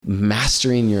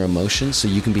mastering your emotions so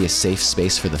you can be a safe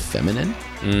space for the feminine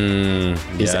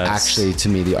is actually, to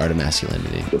me, the art of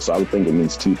masculinity. So I would think it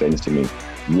means two things to me.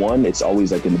 One, it's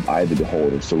always like in the eye of the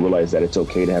beholder. So realize that it's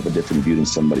okay to have a different view than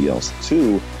somebody else.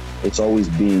 Two, it's always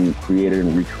being created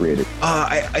and recreated.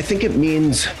 I think it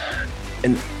means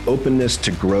an openness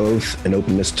to growth, an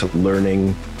openness to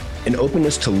learning, an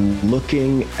openness to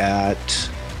looking at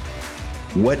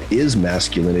what is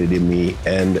masculinity to me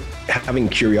and having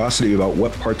curiosity about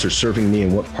what parts are serving me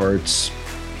and what parts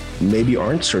maybe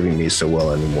aren't serving me so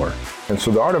well anymore. And so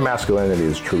the art of masculinity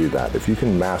is truly that. If you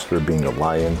can master being a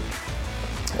lion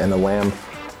and a lamb,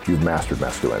 you've mastered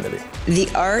masculinity. The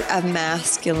art of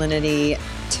masculinity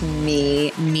to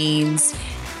me means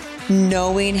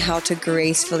knowing how to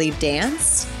gracefully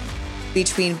dance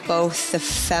between both the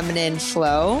feminine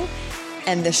flow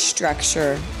and the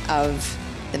structure of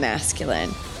the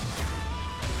masculine.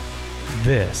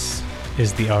 This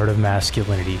is The Art of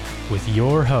Masculinity with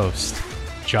your host,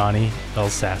 Johnny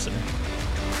Elsasser.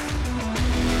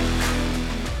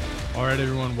 All right,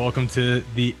 everyone, welcome to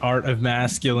The Art of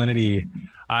Masculinity.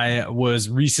 I was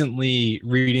recently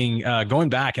reading, going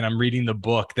back, and I'm reading the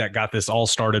book that got this all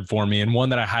started for me, and one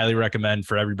that I highly recommend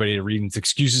for everybody to read. It's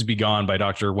Excuses Be Gone by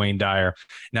Dr. Wayne Dyer.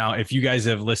 Now, if you guys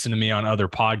have listened to me on other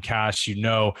podcasts, you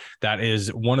know that is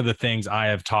one of the things I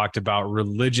have talked about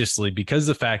religiously, because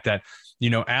of the fact that, you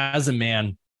know, as a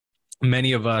man,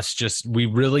 many of us we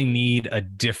really need a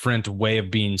different way of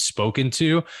being spoken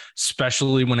to,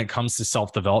 especially when it comes to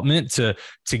self-development, to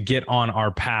get on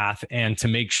our path and to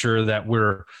make sure that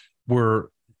we're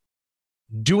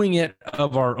doing it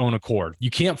of our own accord. You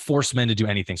can't force men to do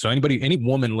anything. So any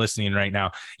woman listening right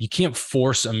now, you can't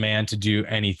force a man to do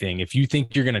anything. If you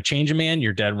think you're going to change a man,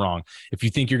 you're dead wrong. If you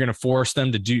think you're going to force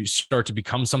them to start to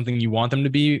become something you want them to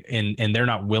be, and they're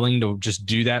not willing to just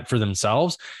do that for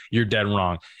themselves, you're dead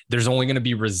wrong. There's only going to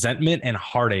be resentment and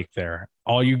heartache there.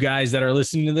 All you guys that are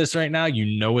listening to this right now,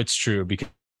 you know it's true, because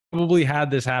probably had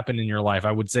this happen in your life.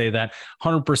 I would say that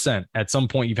 100% at some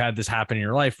point you've had this happen in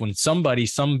your life when somebody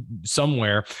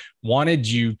somewhere wanted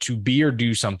you to be or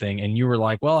do something, and you were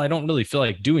like, well, I don't really feel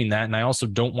like doing that, and I also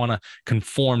don't want to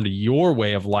conform to your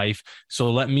way of life, so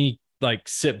let me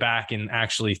sit back and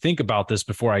actually think about this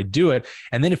before I do it.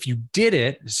 And then if you did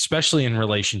it, especially in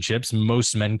relationships,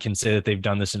 most men can say that they've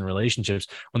done this in relationships.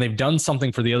 When they've done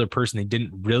something for the other person they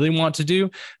didn't really want to do,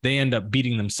 they end up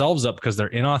beating themselves up because they're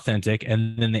inauthentic,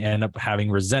 and then they end up having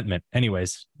resentment.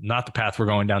 Anyways, not the path we're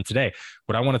going down today.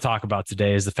 What I want to talk about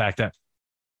today is the fact that,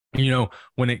 you know,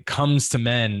 when it comes to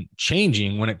men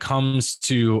changing, when it comes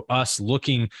to us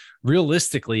looking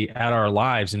realistically at our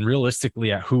lives and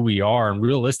realistically at who we are and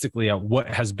realistically at what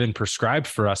has been prescribed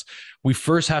for us, we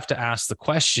first have to ask the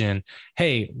question,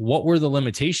 hey, what were the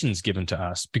limitations given to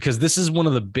us? Because this is one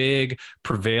of the big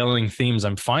prevailing themes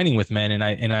I'm finding with men.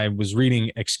 And I was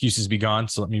reading Excuses Be Gone.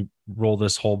 So let me roll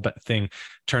this whole thing,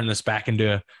 turn this back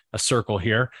into a circle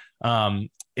here.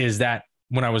 Is that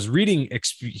when I was reading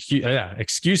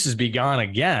Excuses Be Gone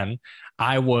again,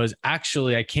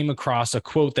 I came across a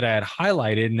quote that I had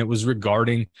highlighted, and it was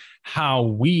regarding how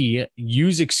we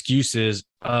use excuses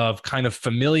of kind of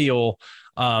familial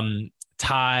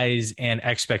ties and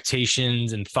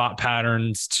expectations and thought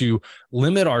patterns to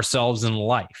limit ourselves in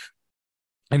life.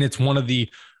 And it's one of the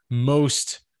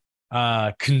most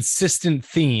consistent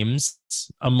themes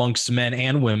amongst men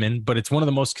and women, but it's one of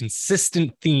the most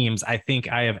consistent themes I think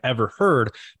I have ever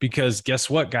heard, because guess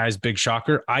what, guys, big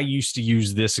shocker, I used to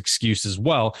use this excuse as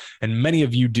well, and many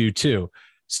of you do too.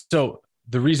 So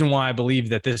the reason why I believe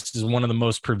that this is one of the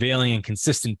most prevailing and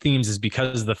consistent themes is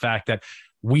because of the fact that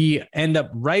we end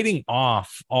up writing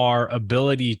off our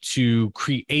ability to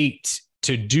create,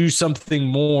 to do something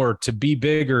more, to be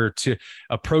bigger, to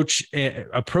approach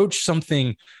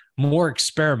something more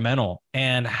experimental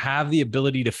and have the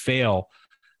ability to fail.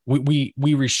 We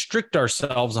restrict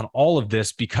ourselves on all of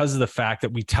this because of the fact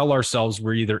that we tell ourselves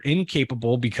we're either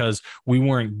incapable because we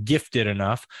weren't gifted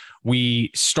enough,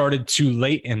 we started too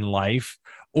late in life,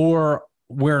 or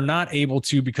we're not able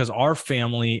to because our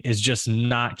family is just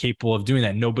not capable of doing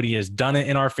that. Nobody has done it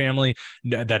in our family.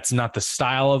 That's not the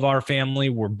style of our family.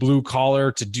 We're blue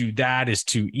collar. To do that is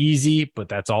too easy, but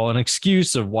that's all an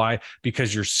excuse of why,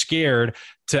 because you're scared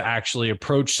to actually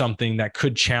approach something that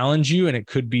could challenge you and it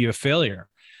could be a failure.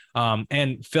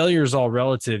 And failure is all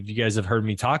relative. You guys have heard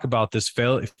me talk about this.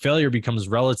 Failure becomes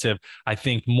relative, I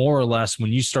think, more or less when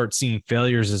you start seeing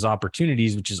failures as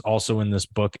opportunities, which is also in this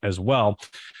book as well.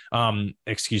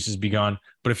 Excuses Be Gone.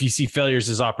 But if you see failures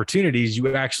as opportunities,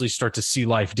 you actually start to see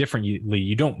life differently.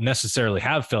 You don't necessarily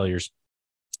have failures.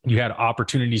 You had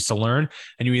opportunities to learn,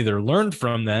 and you either learned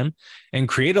from them and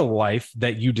created a life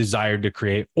that you desired to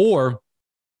create, or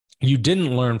you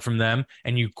didn't learn from them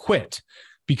and you quit.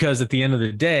 Because at the end of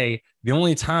the day, the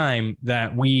only time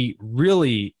that we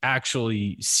really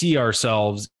actually see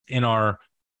ourselves in our,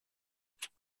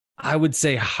 I would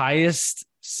say, highest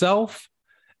self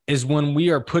is when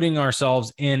we are putting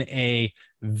ourselves in a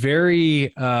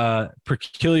very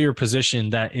peculiar position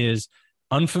that is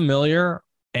unfamiliar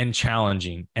and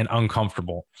challenging and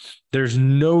uncomfortable. There's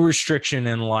no restriction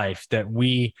in life that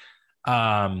we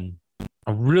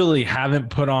really haven't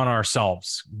put on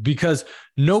ourselves, because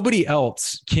nobody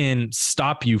else can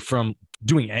stop you from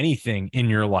doing anything in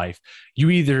your life. You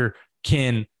either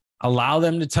can allow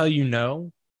them to tell you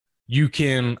no, you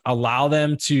can allow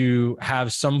them to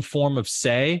have some form of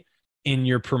say in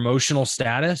your promotional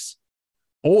status,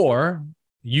 or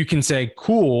you can say,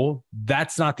 cool,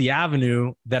 that's not the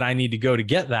avenue that I need to go to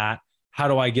get that. How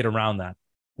do I get around that?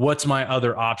 What's my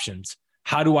other options?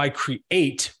 How do I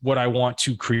create what I want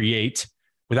to create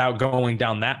without going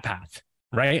down that path,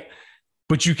 right?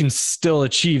 But you can still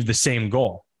achieve the same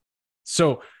goal.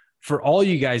 So for all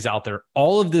you guys out there,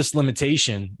 all of this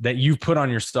limitation that you've put on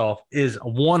yourself is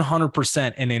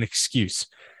 100% an excuse.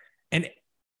 And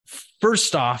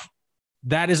first off,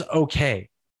 that is okay.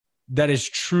 That is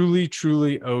truly,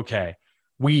 truly okay.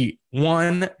 We,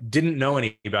 one, didn't know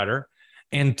any better.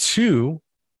 And two,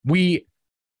 we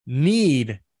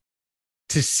need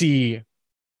to see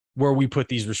where we put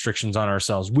these restrictions on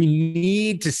ourselves. We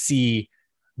need to see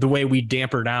the way we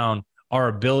damper down our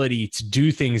ability to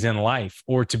do things in life,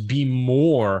 or to be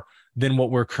more than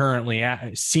what we're currently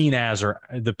seen as, or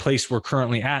the place we're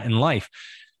currently at in life.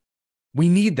 We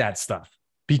need that stuff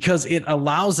because it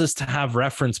allows us to have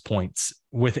reference points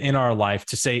within our life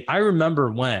to say, I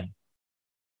remember when.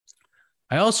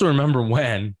 I also remember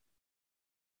when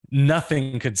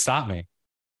nothing could stop me.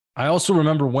 I also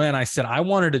remember when I said I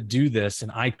wanted to do this and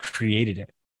I created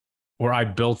it, or I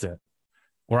built it,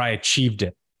 or I achieved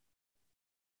it.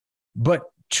 But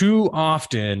too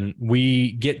often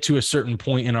we get to a certain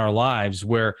point in our lives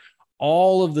where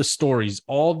all of the stories,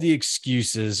 all of the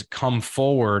excuses come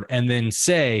forward and then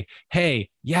say, hey,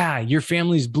 yeah, your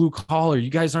family's blue collar. You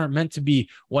guys aren't meant to be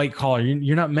white collar.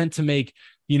 You're not meant to make,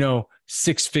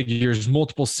 six figures,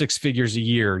 multiple six figures a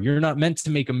year. You're not meant to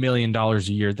make $1 million a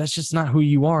year. That's just not who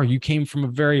you are. You came from a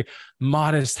very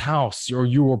modest house, or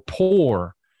you were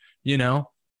poor, You're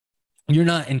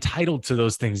not entitled to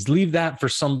those things. Leave that for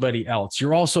somebody else.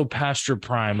 You're also past your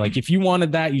prime. Like, if you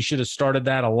wanted that, you should have started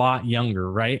that a lot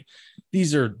younger, right?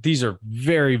 These are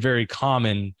very, very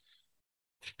common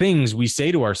things we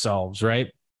say to ourselves,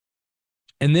 right?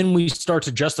 And then we start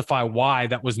to justify why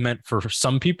that was meant for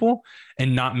some people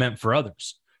and not meant for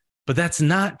others. But that's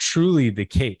not truly the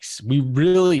case. We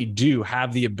really do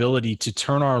have the ability to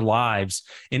turn our lives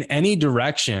in any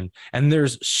direction. And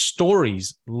there's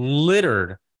stories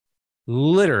littered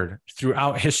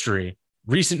throughout history,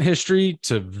 recent history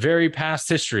to very past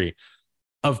history,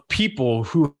 of people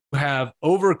who have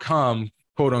overcome,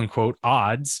 quote unquote,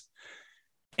 odds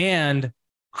and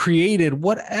created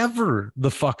whatever the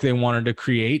fuck they wanted to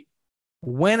create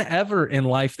whenever in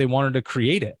life they wanted to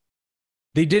create it.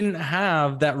 They didn't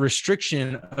have that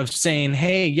restriction of saying,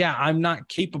 hey, yeah, I'm not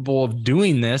capable of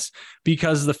doing this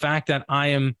because of the fact that I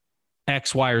am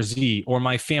X, Y, or Z, or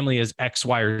my family is X,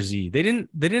 Y, or Z. They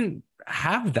didn't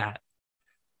have that.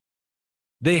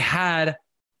 They had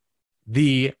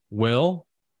the will,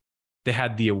 they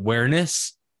had the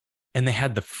awareness, and they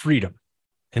had the freedom.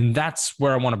 And that's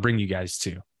where I want to bring you guys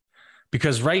to.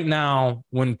 Because right now,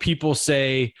 when people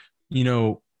say,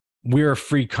 we're a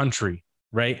free country,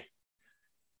 right?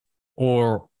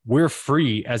 Or we're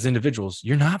free as individuals,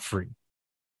 you're not free.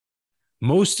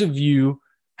 Most of you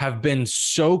have been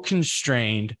so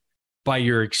constrained by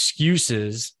your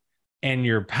excuses and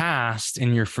your past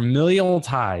and your familial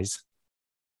ties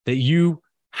that you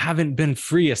haven't been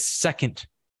free a second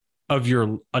of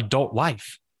your adult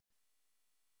life.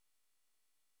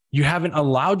 You haven't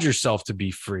allowed yourself to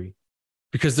be free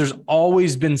because there's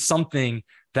always been something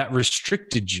that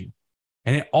restricted you.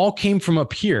 And it all came from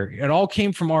up here. It all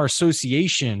came from our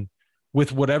association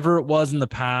with whatever it was in the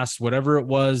past, whoever it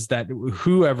was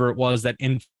that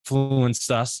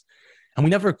influenced us. And we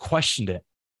never questioned it.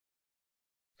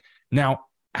 Now,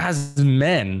 as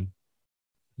men,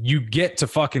 you get to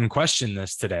fucking question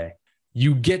this today.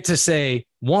 You get to say,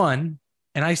 one,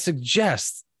 and I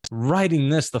suggest writing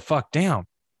this the fuck down.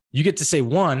 You get to say,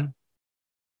 one,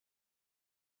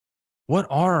 what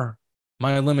are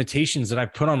my limitations that I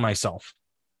put on myself?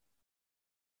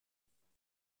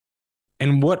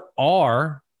 And what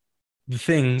are the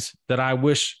things that I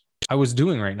wish I was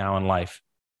doing right now in life.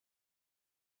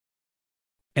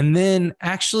 And then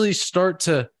actually start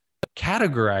to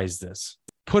categorize this,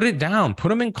 put it down, put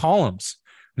them in columns,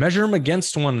 measure them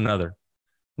against one another.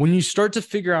 When you start to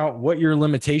figure out what your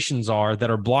limitations are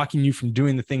that are blocking you from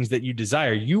doing the things that you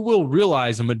desire, you will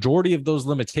realize a majority of those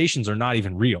limitations are not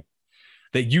even real,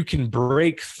 that you can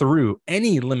break through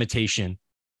any limitation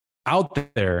out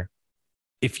there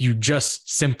if you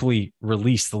just simply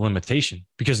release the limitation,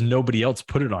 because nobody else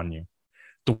put it on you.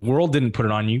 The world didn't put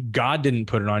it on you. God didn't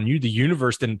put it on you. The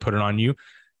universe didn't put it on you.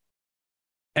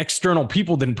 External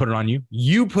people didn't put it on you.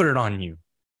 You put it on you.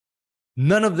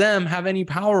 None of them have any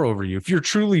power over you. If you're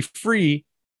truly free,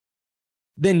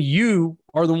 then you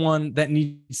are the one that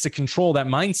needs to control that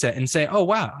mindset and say, oh,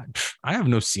 wow, I have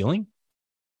no ceiling.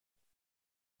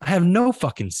 I have no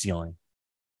fucking ceiling.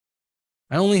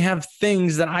 I only have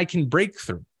things that I can break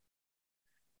through.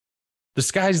 The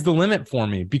sky's the limit for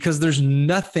me because there's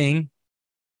nothing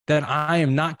that I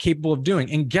am not capable of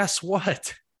doing. And guess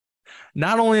what?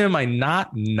 Not only am I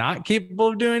not capable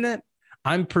of doing it,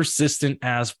 I'm persistent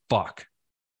as fuck.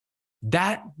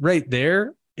 That right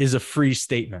there is a free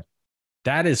statement.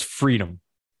 That is freedom.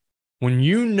 When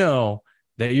you know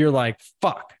that you're like,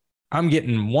 fuck, I'm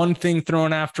getting one thing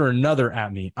thrown after another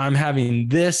at me. I'm having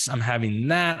this, I'm having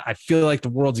that. I feel like the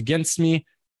world's against me.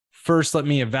 First, let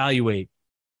me evaluate.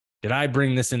 Did I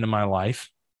bring this into my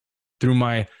life through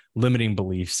my limiting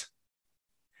beliefs?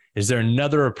 Is there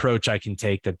another approach I can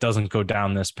take that doesn't go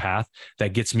down this path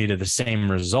that gets me to the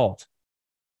same result?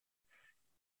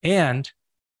 And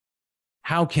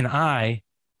how can I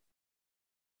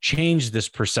change this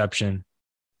perception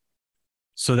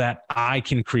so that I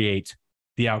can create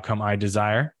the outcome I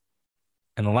desire?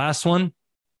 And the last one,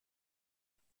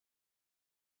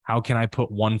 how can I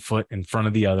put one foot in front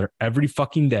of the other every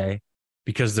fucking day,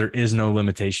 because there is no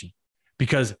limitation?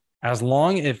 Because as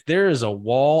long if there is a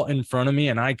wall in front of me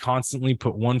and I constantly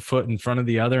put one foot in front of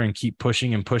the other and keep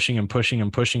pushing and pushing and pushing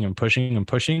and pushing and pushing and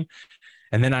pushing,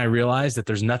 and then I realize that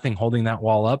there's nothing holding that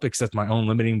wall up except my own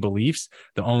limiting beliefs,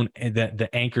 the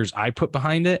anchors I put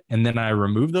behind it, and then I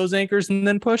remove those anchors and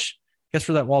then push, guess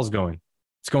where that wall's going?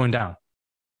 It's going down.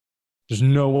 There's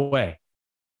no way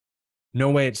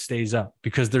it stays up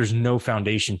because there's no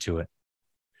foundation to it.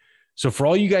 So for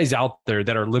all you guys out there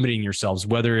that are limiting yourselves,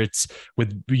 whether it's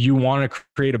with you want to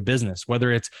create a business,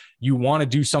 whether it's you want to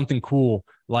do something cool,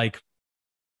 like,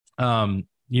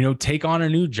 take on a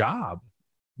new job,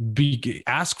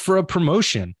 ask for a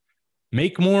promotion,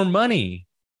 make more money,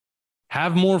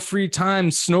 have more free time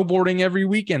snowboarding every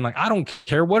weekend. Like, I don't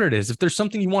care what it is. If there's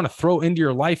something you want to throw into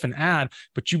your life and add,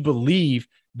 but you believe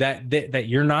that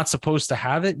you're not supposed to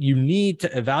have it, you need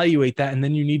to evaluate that. And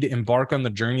then you need to embark on the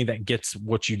journey that gets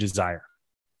what you desire.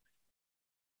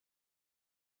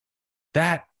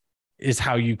 That is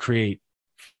how you create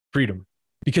freedom,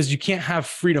 because you can't have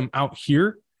freedom out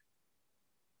here.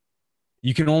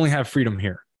 You can only have freedom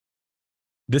here.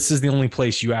 This is the only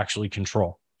place you actually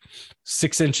control.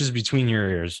 6 inches between your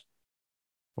ears,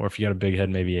 or if you got a big head,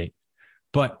 maybe 8.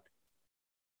 But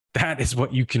that is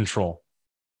what you control.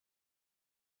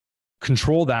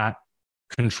 Control that.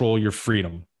 Control your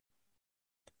freedom.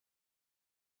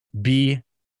 Be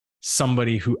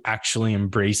somebody who actually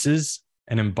embraces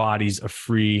and embodies a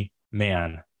free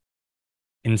man,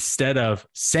 instead of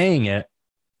saying it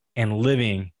and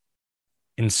living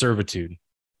in servitude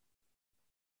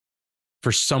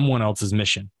for someone else's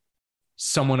mission,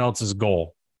 someone else's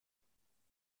goal.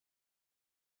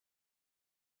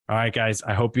 All right, guys,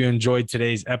 I hope you enjoyed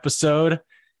today's episode.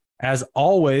 As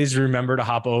always, remember to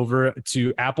hop over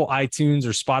to Apple, iTunes, or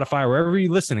Spotify, wherever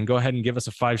you listen, and go ahead and give us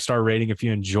a 5-star rating if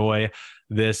you enjoy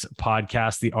this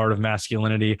podcast, The Art of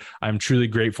Masculinity. I'm truly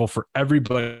grateful for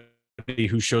everybody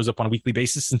who shows up on a weekly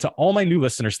basis. And to all my new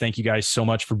listeners, thank you guys so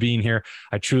much for being here.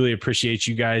 I truly appreciate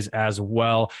you guys as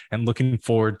well, and looking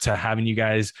forward to having you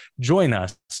guys join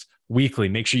us weekly.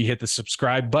 Make sure you hit the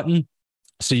subscribe button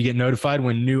so you get notified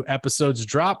when new episodes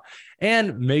drop,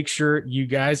 and make sure you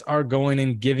guys are going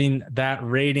and giving that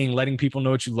rating, letting people know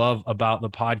what you love about the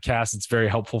podcast. It's very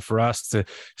helpful for us to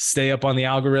stay up on the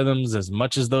algorithms, as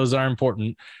much as those are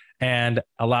important, and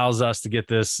allows us to get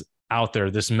this out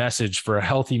there, this message for a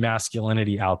healthy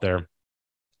masculinity out there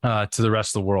to the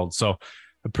rest of the world. So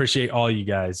appreciate all you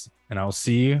guys, and I'll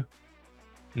see you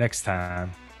next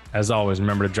time. As always,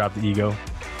 remember to drop the ego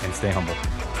and stay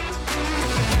humble.